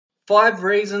5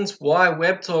 reasons why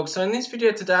WebTalk. So in this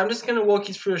video today, I'm just going to walk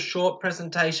you through a short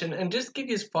presentation and just give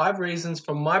you 5 reasons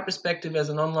from my perspective as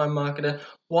an online marketer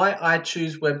why I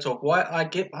choose WebTalk, why I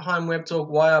get behind WebTalk,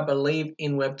 why I believe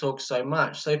in WebTalk so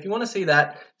much. So if you want to see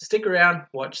that, stick around,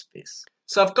 watch this.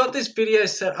 So I've got this video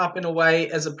set up in a way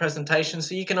as a presentation,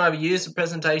 so you can either use the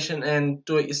presentation and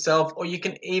do it yourself, or you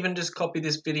can even just copy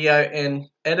this video and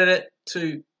edit it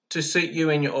to suit you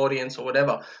and your audience or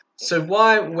whatever. So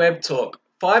why WebTalk?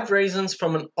 5 reasons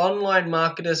from an online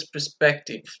marketer's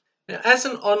perspective. Now, as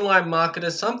an online marketer,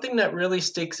 something that really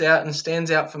sticks out and stands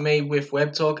out for me with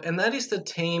WebTalk, and that is the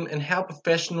team and how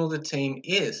professional the team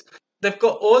is. They've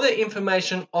got all the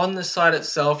information on the site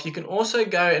itself. You can also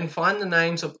go and find the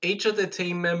names of each of the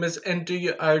team members and do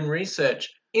your own research.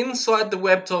 Inside the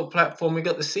WebTalk platform, we've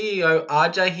got the CEO,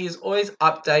 RJ. He is always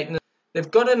updating.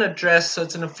 They've got an address, so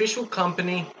it's an official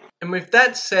company. And with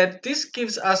that said, this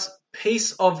gives us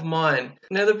peace of mind.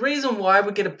 Now, the reason why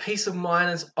we get a peace of mind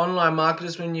as online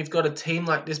marketers when you've got a team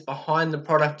like this behind the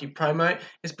product you promote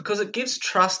is because it gives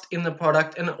trust in the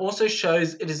product, and it also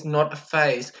shows it is not a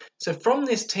phase. So from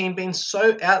this team being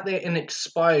so out there and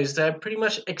exposed, they pretty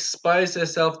much exposed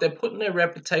themselves, they're putting their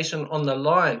reputation on the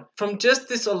line. From just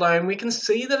this alone, we can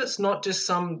see that it's not just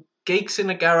some geeks in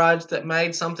a garage that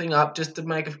made something up just to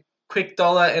make a quick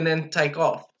dollar and then take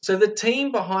off. So the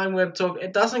team behind WebTalk,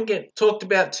 it doesn't get talked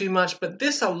about too much, but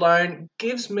this alone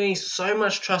gives me so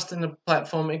much trust in the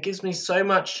platform. It gives me so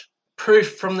much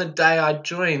proof from the day I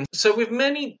joined. So with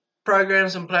many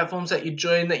programs and platforms that you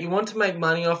join that you want to make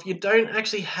money off, you don't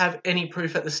actually have any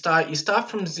proof at the start. You start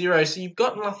from zero, so you've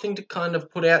got nothing to kind of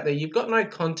put out there. You've got no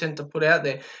content to put out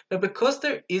there. But because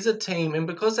there is a team and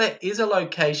because there is a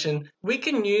location, we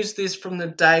can use this from the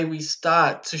day we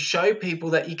start to show people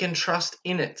that you can trust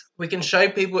in it. We can show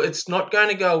people it's not going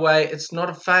to go away. It's not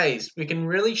a phase. We can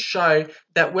really show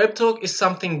that WebTalk is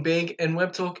something big and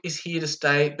WebTalk is here to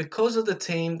stay because of the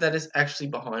team that is actually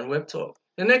behind WebTalk.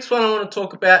 The next one I want to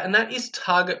talk about, and that is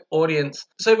target audience.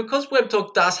 So because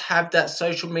WebTalk does have that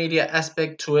social media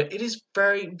aspect to it, it is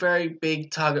very, very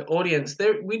big target audience.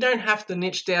 We don't have to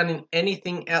niche down in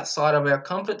anything outside of our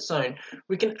comfort zone.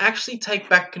 We can actually take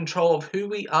back control of who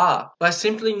we are by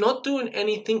simply not doing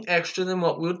anything extra than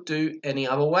what we'll do any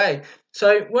other way.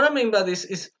 So what I mean by this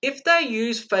is if they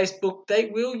use Facebook, they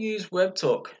will use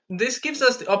WebTalk. This gives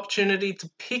us the opportunity to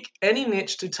pick any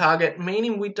niche to target,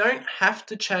 meaning we don't have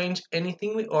to change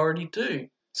anything we already do.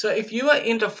 So if you are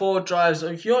into forward drives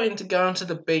or if you're into going to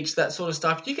the beach, that sort of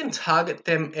stuff, you can target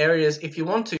them areas if you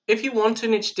want to. If you want to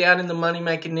niche down in the money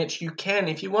making niche, you can.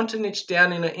 If you want to niche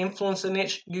down in an influencer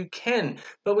niche, you can.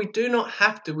 But we do not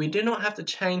have to. We do not have to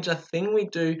change a thing we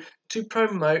do to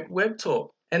promote WebTalk.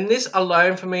 And this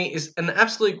alone for me is an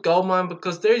absolute goldmine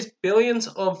because there is billions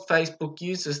of Facebook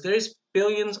users. There is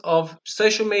billions of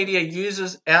social media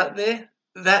users out there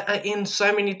that are in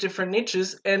so many different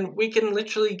niches, and we can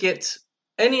literally get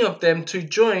any of them to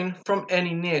join from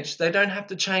any niche. They don't have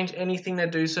to change anything they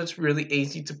do, so it's really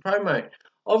easy to promote.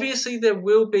 Obviously, there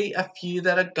will be a few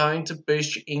that are going to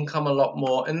boost your income a lot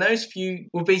more, and those few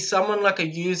will be someone like a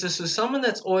user, so someone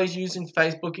that's always using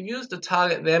Facebook. If you was to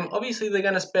target them, obviously they're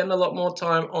going to spend a lot more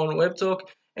time on WebTalk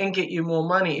and get you more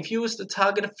money. If you was to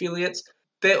target affiliates,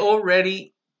 they're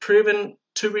already proven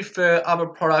to refer other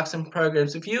products and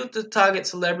programs. If you were to target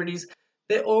celebrities,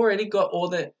 they've already got all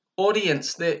the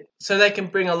audience that so they can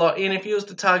bring a lot in. If you was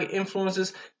to target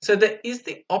influencers, so there is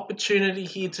the opportunity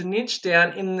here to niche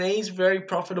down in these very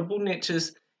profitable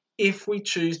niches if we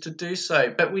choose to do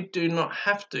so, but we do not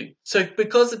have to. So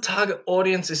because the target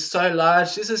audience is so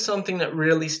large, this is something that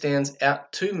really stands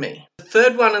out to me. The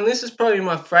third one, and this is probably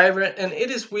my favorite, and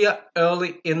it is we are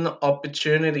early in the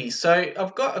opportunity. So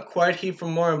I've got a quote here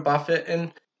from Warren Buffett,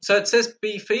 and so it says,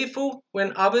 be fearful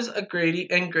when others are greedy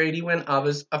and greedy when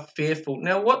others are fearful.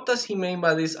 Now, what does he mean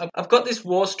by this? I've got this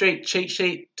Wall Street cheat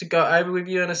sheet to go over with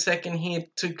you in a second here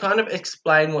to kind of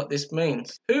explain what this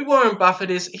means. Who Warren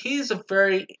Buffett is, he is a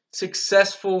very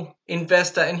successful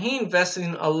investor and he invests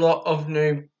in a lot of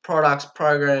new products,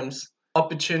 programs,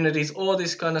 opportunities, all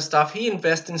this kind of stuff. He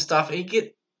invests in stuff.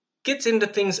 He gets into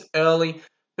things early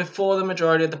before the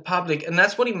majority of the public, and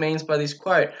that's what he means by this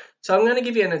quote. So I'm going to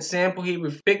give you an example here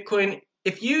with Bitcoin.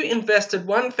 If you invested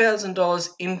 $1,000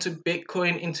 into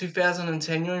Bitcoin in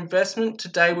 2010, your investment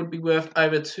today would be worth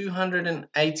over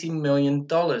 $280 million.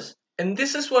 And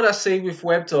this is what I see with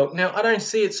WebTalk. Now, I don't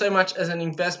see it so much as an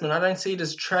investment. I don't see it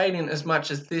as trading as much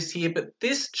as this here, but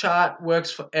this chart works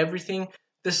for everything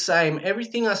the same.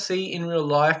 Everything I see in real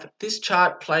life, this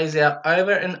chart plays out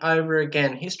over and over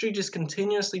again. History just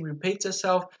continuously repeats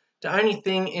itself The only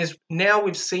thing is now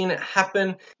we've seen it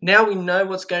happen. Now we know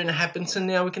what's going to happen. So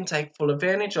now we can take full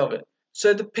advantage of it.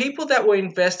 So the people that were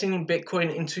investing in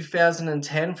Bitcoin in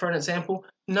 2010, for an example,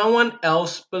 no one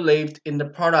else believed in the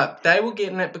product. They were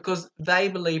getting it because they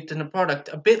believed in the product.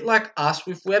 A bit like us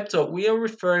with WebTalk. We are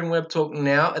referring WebTalk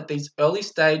now at these early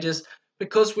stages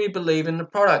because we believe in the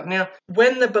product. Now,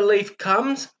 when the belief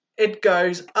comes, it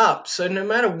goes up. So no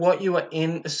matter what you are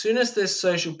in, as soon as there's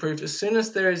social proof, as soon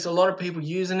as there is a lot of people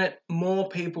using it, more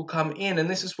people come in. And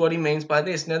this is what he means by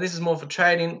this. Now, this is more for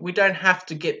trading. We don't have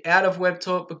to get out of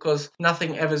WebTalk because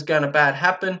nothing ever is going to bad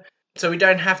happen. So we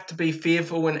don't have to be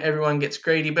fearful when everyone gets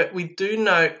greedy, but we do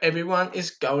know everyone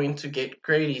is going to get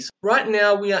greedy. So right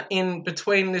now we are in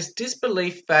between this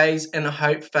disbelief phase and a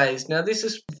hope phase. Now this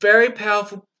is very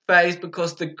powerful phase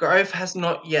because the growth has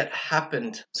not yet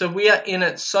happened. So we are in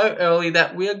it so early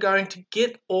that we are going to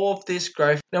get all of this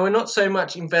growth. Now we're not so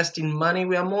much investing money,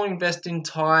 we are more investing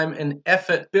time and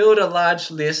effort, build a large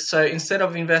list. So instead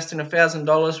of investing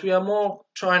 $1,000, we are more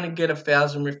trying to get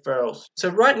 1,000 referrals. So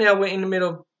right now we're in the middle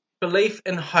of belief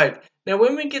and hope. Now,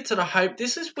 when we get to the hope,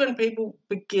 this is when people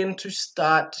begin to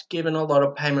start giving a lot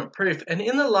of payment proof. And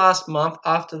in the last month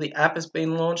after the app has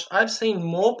been launched, I've seen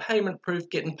more payment proof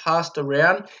getting passed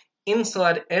around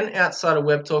inside and outside of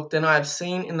WebTalk than I've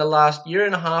seen in the last year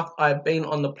and a half I've been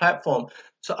on the platform.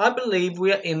 So I believe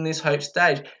we are in this hope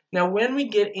stage. Now, when we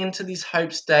get into this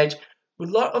hope stage, with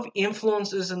a lot of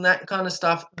influencers and that kind of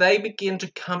stuff, they begin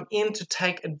to come in to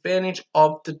take advantage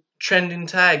of the trending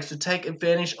tags, to take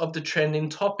advantage of the trending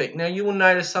topic. Now you will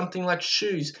notice something like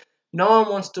shoes. No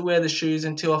one wants to wear the shoes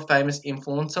until a famous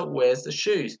influencer wears the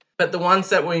shoes. But the ones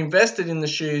that were invested in the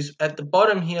shoes at the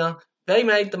bottom here, they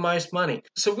made the most money.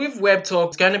 So with WebTalk,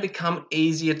 it's going to become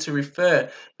easier to refer.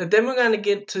 But then we're going to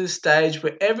get to the stage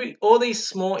where all these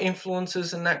small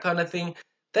influencers and that kind of thing,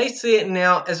 they see it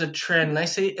now as a trend. They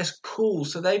see it as cool,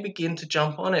 so they begin to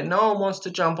jump on it. No one wants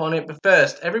to jump on it but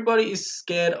first. Everybody is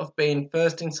scared of being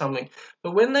first in something.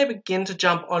 But when they begin to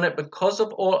jump on it because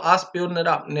of all us building it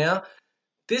up now,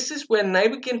 this is when they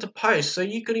begin to post. So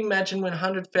you could imagine when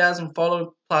 100,000 follower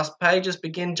plus pages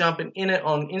begin jumping in it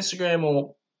on Instagram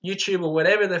or YouTube or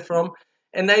whatever they're from,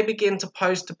 and they begin to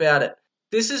post about it.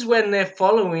 This is when their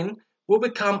following will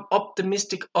become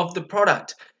optimistic of the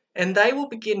product. And they will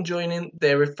begin joining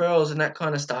their referrals and that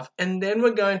kind of stuff. And then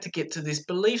we're going to get to this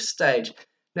belief stage.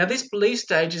 Now, this belief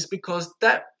stage is because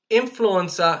that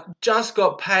influencer just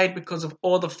got paid because of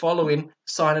all the following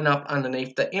signing up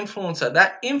underneath the influencer.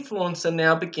 That influencer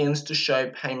now begins to show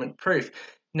payment proof.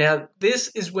 Now,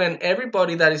 this is when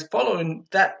everybody that is following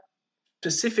that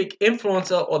specific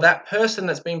influencer or that person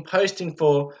that's been posting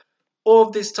for all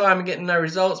of this time and getting no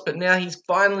results, but now he's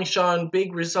finally showing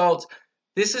big results.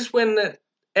 This is when the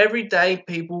everyday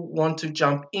people want to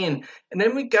jump in. And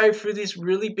then we go through this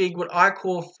really big, what I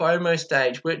call FOMO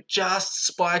stage, where it just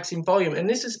spikes in volume. And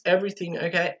this is everything,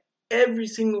 okay? Every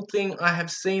single thing I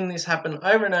have seen this happen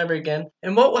over and over again.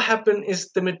 And what will happen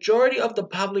is the majority of the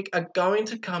public are going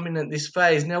to come in at this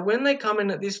phase. Now, when they come in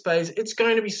at this phase, it's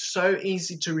going to be so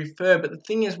easy to refer. But the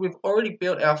thing is, we've already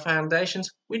built our foundations.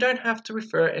 We don't have to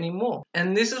refer anymore.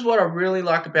 And this is what I really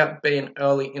like about being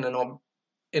early in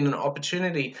an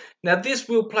opportunity. Now this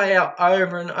will play out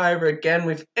over and over again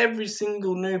with every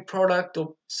single new product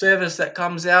or service that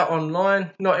comes out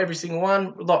online. Not every single one,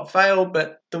 a lot fail,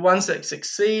 but the ones that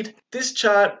succeed. This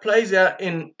chart plays out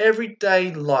in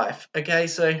everyday life, okay?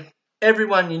 So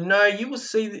everyone you know, you will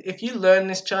see, if you learn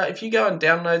this chart, if you go and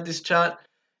download this chart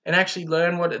and actually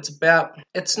learn what it's about,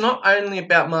 it's not only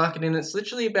about marketing, it's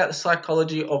literally about the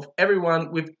psychology of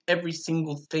everyone with every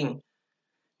single thing.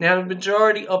 Now the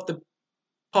majority of the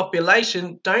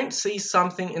population don't see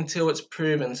something until it's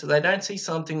proven. So they don't see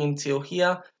something until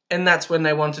here, and that's when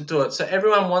they want to do it. So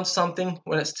everyone wants something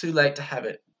when it's too late to have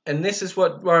it. And this is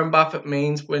what Warren Buffett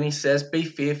means when he says be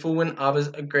fearful when others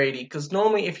are greedy. Because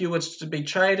normally if you were to be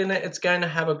trading it, it's going to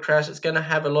have a crash. It's going to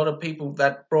have a lot of people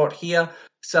that brought here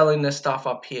selling their stuff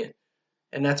up here.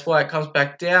 And that's why it comes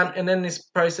back down, and then this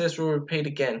process will repeat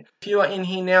again. If you are in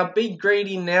here now, be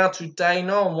greedy now today.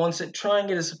 No one wants it. Try and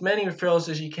get as many referrals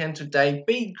as you can today.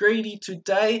 Be greedy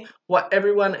today. What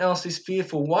everyone else is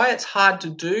fearful. Why it's hard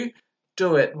to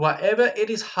do it. Whatever it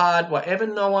is hard, whatever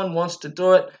no one wants to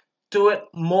do it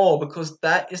more, because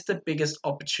that is the biggest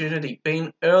opportunity,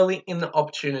 being early in the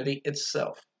opportunity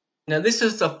itself. Now this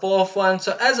is the fourth one.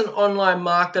 So as an online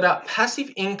marketer,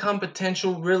 passive income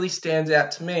potential really stands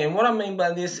out to me. And what I mean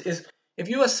by this is if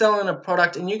you are selling a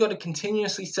product and you got to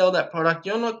continuously sell that product,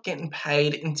 you're not getting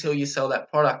paid until you sell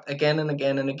that product again and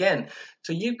again and again.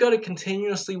 So you've got to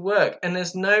continuously work, and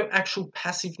there's no actual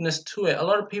passiveness to it. A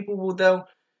lot of people they'll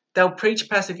they'll preach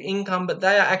passive income, but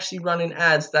they are actually running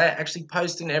ads. They are actually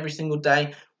posting every single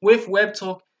day. With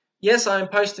WebTalk, yes, I am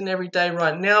posting every day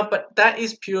right now, but that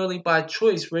is purely by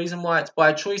choice. Reason why it's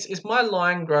by choice is my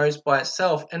line grows by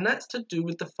itself, and that's to do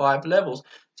with the 5 levels.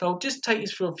 So I'll just take you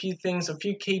through a few things, a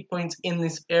few key points in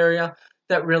this area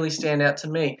that really stand out to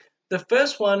me. The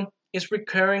first one is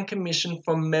recurring commission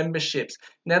from memberships.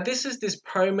 Now this is this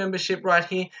pro membership right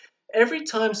here. Every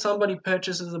time somebody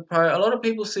purchases a pro, a lot of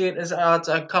people see it as it's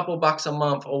a couple bucks a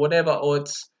month or whatever, or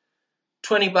it's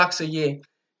 20 bucks a year.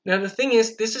 Now the thing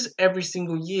is, this is every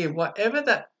single year. Whatever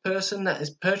that person that has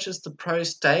purchased the pro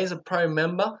stays a pro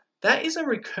member, that is a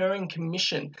recurring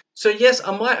commission. So yes,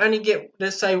 I might only get,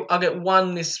 let's say I'll get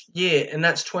one this year and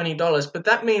that's $20, but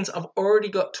that means I've already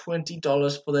got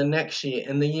 $20 for the next year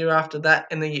and the year after that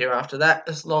and the year after that,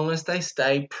 as long as they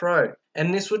stay pro.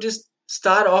 And this will just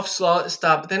start off slow at the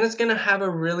start, but then it's going to have a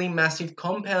really massive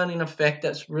compounding effect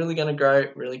that's really going to grow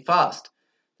really fast.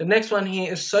 The next one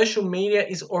here is social media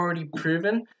is already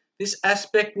proven. This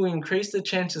aspect will increase the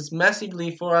chances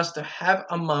massively for us to have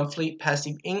a monthly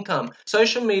passive income.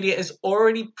 Social media is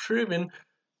already proven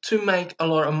to make a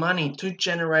lot of money, to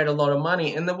generate a lot of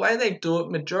money. And the way they do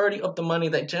it, majority of the money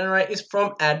they generate is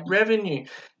from ad revenue.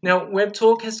 Now,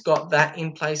 WebTalk has got that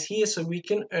in place here, so we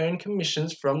can earn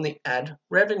commissions from the ad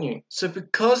revenue. So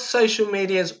because social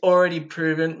media is already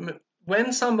proven,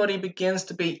 when somebody begins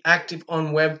to be active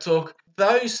on WebTalk,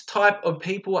 those type of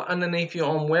people are underneath you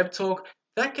on WebTalk,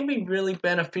 that can be really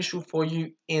beneficial for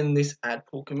you in this ad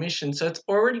pool commission. So it's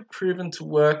already proven to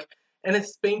work. And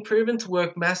it's been proven to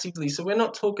work massively. So we're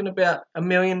not talking about $1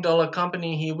 million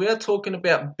company here. We are talking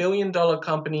about $1 billion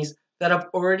companies that have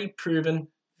already proven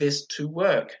this to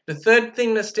work. The third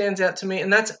thing that stands out to me,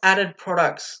 and that's added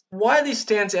products. Why this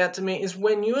stands out to me is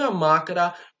when you are a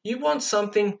marketer, you want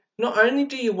something, not only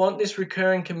do you want this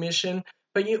recurring commission,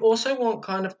 but you also want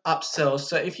kind of upsells.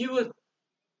 So if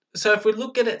we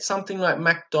look at it, something like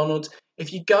McDonald's,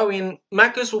 if you go in,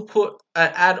 Macca's will put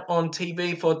an ad on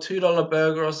TV for a $2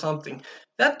 burger or something.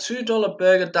 That $2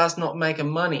 burger does not make a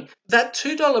money. That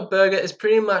 $2 burger is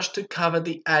pretty much to cover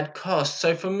the ad cost.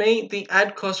 So for me, the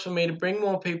ad cost for me to bring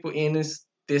more people in is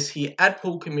this here, ad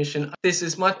pool commission. This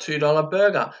is my $2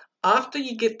 burger. After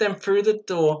you get them through the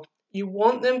door, you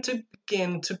want them to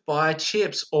begin to buy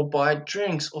chips or buy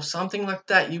drinks or something like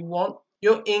that. You want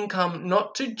your income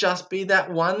not to just be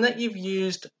that one that you've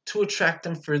used to attract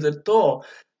them through the door.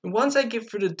 And once they get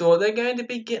through the door, they're going to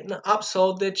be getting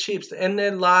upsold their chips and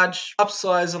their large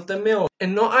upsize of the meal.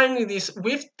 And not only this,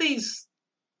 with these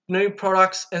new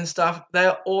products and stuff, they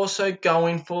are also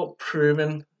going for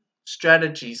proven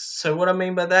strategies. So what I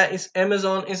mean by that is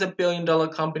Amazon is $1 billion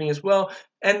company as well,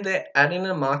 and they're adding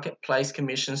a marketplace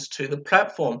commissions to the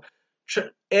platform.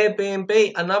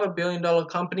 Airbnb, another $1 billion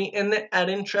company, and they're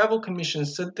adding travel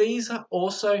commissions. So these are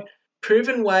also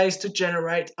proven ways to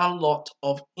generate a lot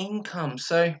of income.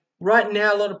 So right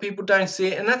now, a lot of people don't see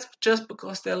it, and that's just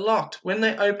because they're locked. When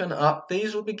they open up,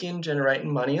 these will begin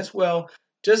generating money as well.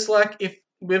 Just like if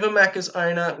with a Macca's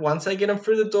owner, once they get them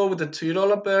through the door with a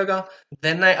 $2 burger,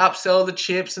 then they upsell the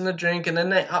chips and the drink, and then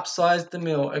they upsize the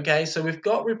meal. Okay, so we've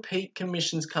got repeat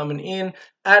commissions coming in,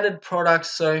 added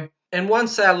products. And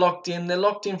once they're locked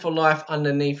in for life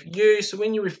underneath you. So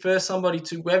when you refer somebody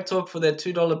to WebTalk for their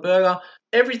 $2 burger,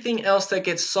 everything else that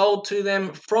gets sold to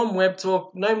them from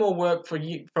WebTalk, no more work from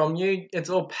you. It's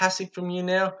all passive from you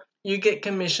now. You get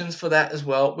commissions for that as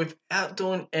well without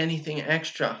doing anything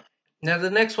extra. Now the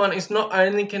next one is not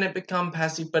only can it become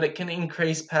passive, but it can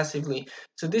increase passively.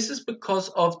 So this is because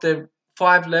of the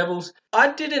 5 levels.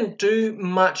 I didn't do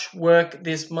much work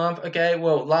this month, okay,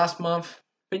 well last month.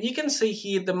 But you can see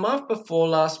here, the month before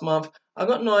last month, I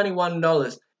got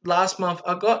 $91. Last month,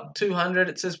 I got $200.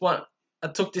 It says one. I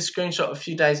took this screenshot a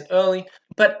few days early,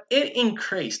 but it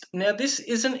increased. Now, this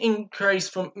isn't increase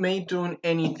from me doing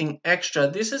anything extra.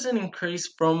 This is an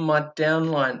increase from my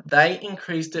downline. They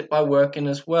increased it by working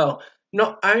as well.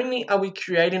 Not only are we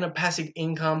creating a passive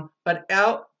income, but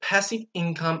our passive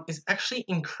income is actually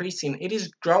increasing. It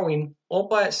is growing all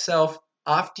by itself.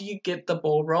 After you get the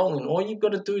ball rolling, all you've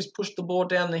got to do is push the ball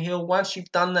down the hill. Once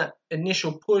you've done that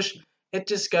initial push, it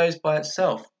just goes by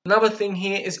itself. Another thing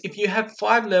here is if you have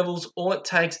 5 levels, all it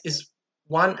takes is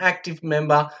one active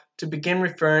member to begin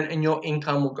referring and your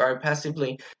income will grow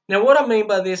passively. Now what I mean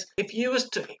by this, if you was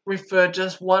to refer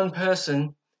just one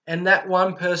person and that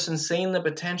one person seeing the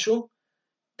potential,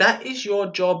 that is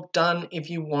your job done if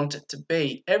you want it to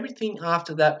be. Everything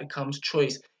after that becomes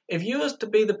choice. If you was to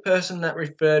be the person that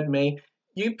referred me,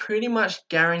 you pretty much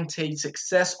guarantee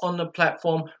success on the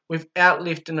platform without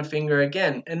lifting a finger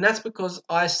again. And that's because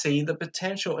I see the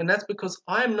potential, and that's because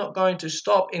I'm not going to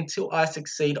stop until I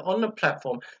succeed on the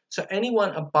platform. So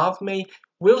anyone above me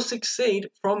will succeed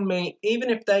from me, even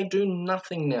if they do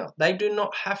nothing now. They do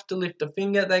not have to lift a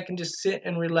finger. They can just sit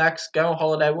and relax, go on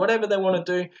holiday, whatever they want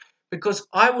to do, because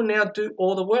I will now do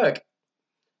all the work.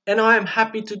 And I am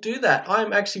happy to do that. I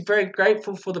am actually very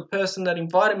grateful for the person that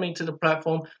invited me to the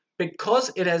platform,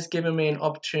 because it has given me an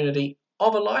opportunity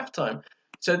of a lifetime.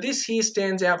 So this here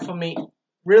stands out for me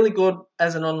really good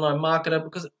as an online marketer,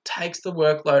 because it takes the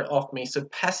workload off me. So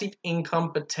passive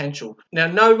income potential. Now,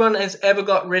 no one has ever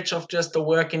got rich off just the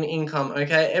working income,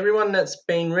 okay? Everyone that's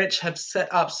been rich have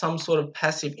set up some sort of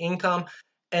passive income,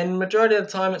 and majority of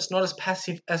the time it's not as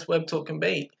passive as WebTalk can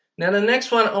be. Now, the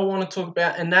next one I want to talk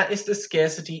about, and that is the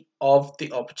scarcity of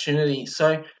the opportunity.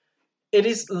 So it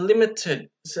is limited.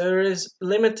 So there is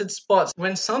limited spots.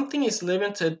 When something is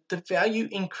limited, the value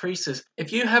increases.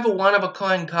 If you have a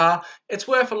one-of-a-kind car, it's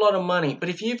worth a lot of money. But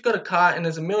if you've got a car and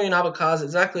there's a million other cars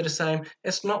exactly the same,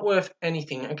 it's not worth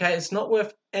anything, okay? It's not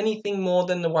worth anything more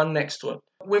than the one next to it.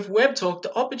 With WebTalk,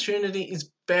 the opportunity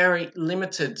is very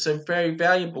limited, so very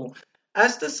valuable.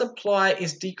 As the supply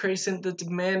is decreasing, the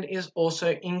demand is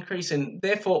also increasing.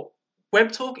 Therefore,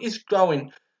 WebTalk is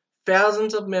growing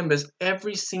thousands of members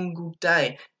every single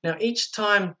day. Now, each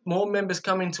time more members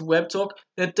come into WebTalk,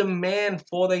 the demand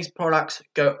for these products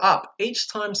go up. Each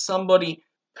time somebody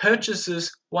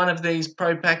purchases one of these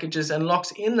pro packages and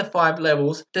locks in the 5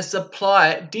 levels, the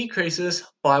supply decreases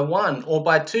by 1 or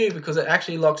by 2, because it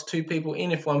actually locks 2 people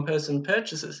in if one person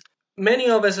purchases. Many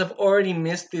of us have already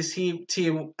missed this here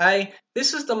tier A.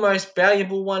 This is the most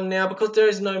valuable one now, because there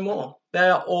is no more. They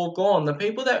are all gone. The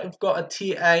people that have got a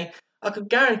tier A, I could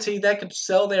guarantee they could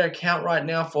sell their account right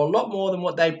now for a lot more than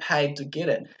what they paid to get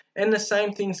it. And the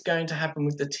same thing's going to happen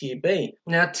with the tier B.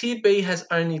 Now, tier B has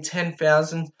only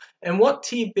 10,000, and what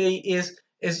tier B is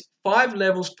 5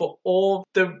 levels for all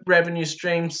the revenue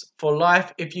streams for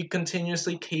life if you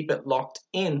continuously keep it locked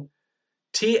in.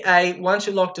 Tier A, once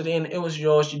you locked it in, it was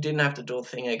yours. You didn't have to do a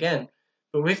thing again.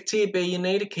 But with Tier B, you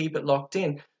need to keep it locked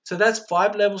in. So that's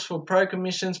 5 levels for pro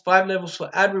commissions, 5 levels for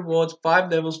ad rewards,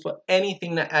 5 levels for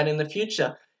anything to add in the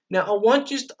future. Now, I want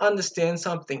you to understand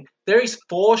something. There is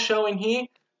 4 showing here,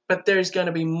 but there is going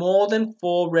to be more than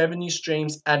 4 revenue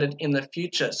streams added in the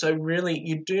future. So really,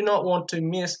 you do not want to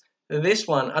miss this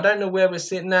one. I don't know where we're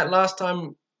sitting at. Last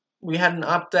time we had an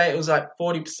update, it was like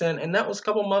 40%, and that was a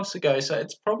couple months ago, so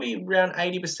it's probably around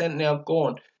 80% now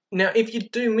gone. Now, if you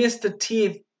do miss the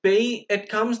tier B, it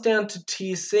comes down to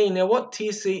tier C. Now, what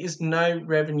tier C is no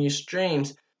revenue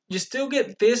streams. You still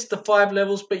get this, the 5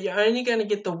 levels, but you're only going to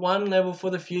get the 1 level for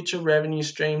the future revenue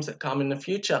streams that come in the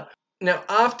future. Now,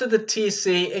 after the tier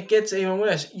C, it gets even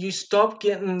worse. You stop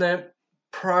getting the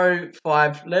pro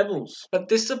 5 levels, but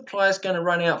this supply is going to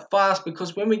run out fast,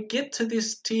 because when we get to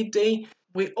this tier D,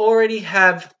 we already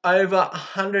have over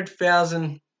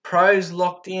 100,000 pros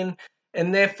locked in,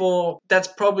 and therefore that's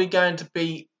probably going to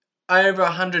be over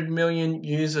 100 million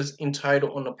users in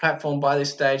total on the platform by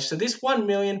this stage. So this 1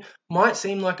 million might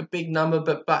seem like a big number,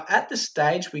 but at the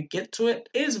stage we get to it,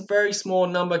 it is a very small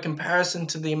number comparison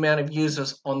to the amount of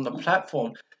users on the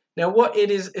platform. Now, what it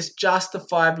is just the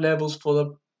 5 levels for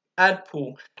the ad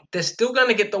pool. They're still going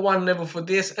to get the 1 level for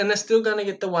this, and they're still going to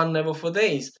get the 1 level for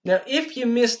these. Now, if you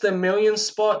miss the million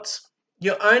spots,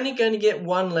 you're only going to get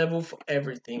 1 level for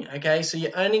everything, okay? So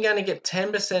you're only going to get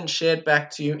 10% shared back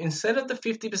to you instead of the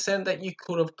 50% that you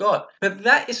could have got. But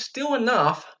that is still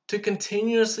enough to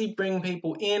continuously bring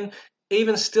people in,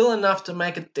 even still enough to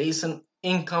make a decent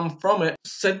income from it.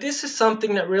 So this is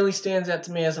something that really stands out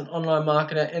to me as an online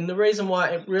marketer, and the reason why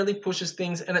it really pushes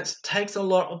things, and it takes a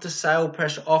lot of the sale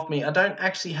pressure off me. I don't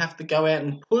actually have to go out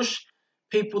and push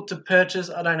people to purchase.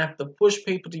 I don't have to push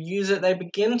people to use it. They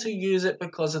begin to use it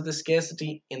because of the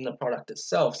scarcity in the product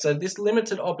itself. So this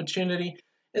limited opportunity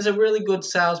is a really good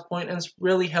sales point, and it's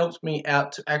really helps me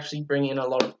out to actually bring in a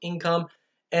lot of income,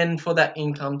 and for that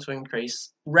income to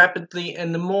increase rapidly.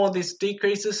 And the more this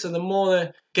decreases, so the more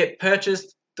they get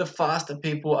purchased, the faster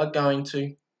people are going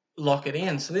to lock it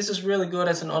in. So this is really good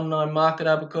as an online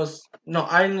marketer, because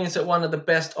not only is it one of the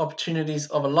best opportunities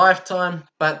of a lifetime,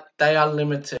 but they are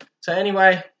limited. So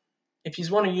anyway, if you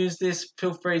want to use this,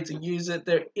 feel free to use it.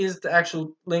 There is the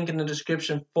actual link in the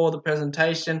description for the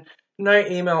presentation. No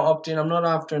email opt-in. I'm not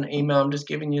after an email. I'm just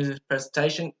giving you this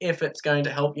presentation if it's going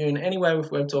to help you in any way with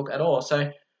WebTalk at all.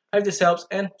 So hope this helps,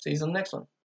 and see you on the next one.